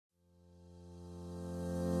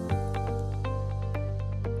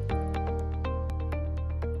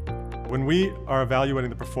When we are evaluating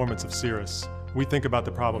the performance of Cirrus, we think about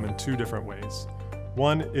the problem in two different ways.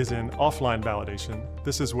 One is in offline validation.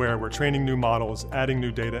 This is where we're training new models, adding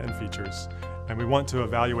new data and features, and we want to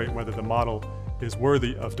evaluate whether the model is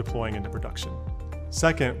worthy of deploying into production.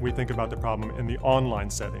 Second, we think about the problem in the online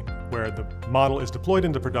setting, where the model is deployed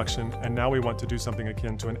into production, and now we want to do something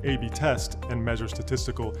akin to an A/B test and measure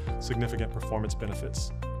statistical significant performance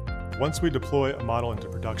benefits. Once we deploy a model into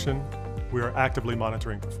production, we are actively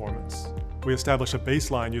monitoring performance. We establish a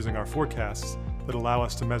baseline using our forecasts that allow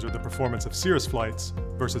us to measure the performance of Cirrus flights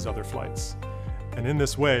versus other flights. And in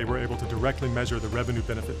this way, we're able to directly measure the revenue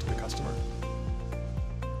benefit to the customer.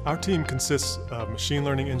 Our team consists of machine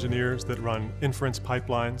learning engineers that run inference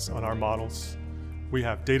pipelines on our models. We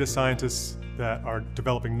have data scientists that are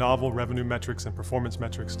developing novel revenue metrics and performance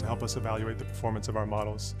metrics to help us evaluate the performance of our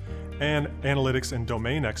models, and analytics and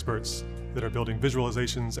domain experts that are building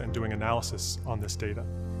visualizations and doing analysis on this data.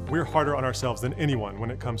 We're harder on ourselves than anyone when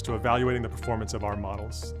it comes to evaluating the performance of our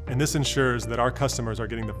models, and this ensures that our customers are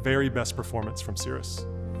getting the very best performance from Cirrus.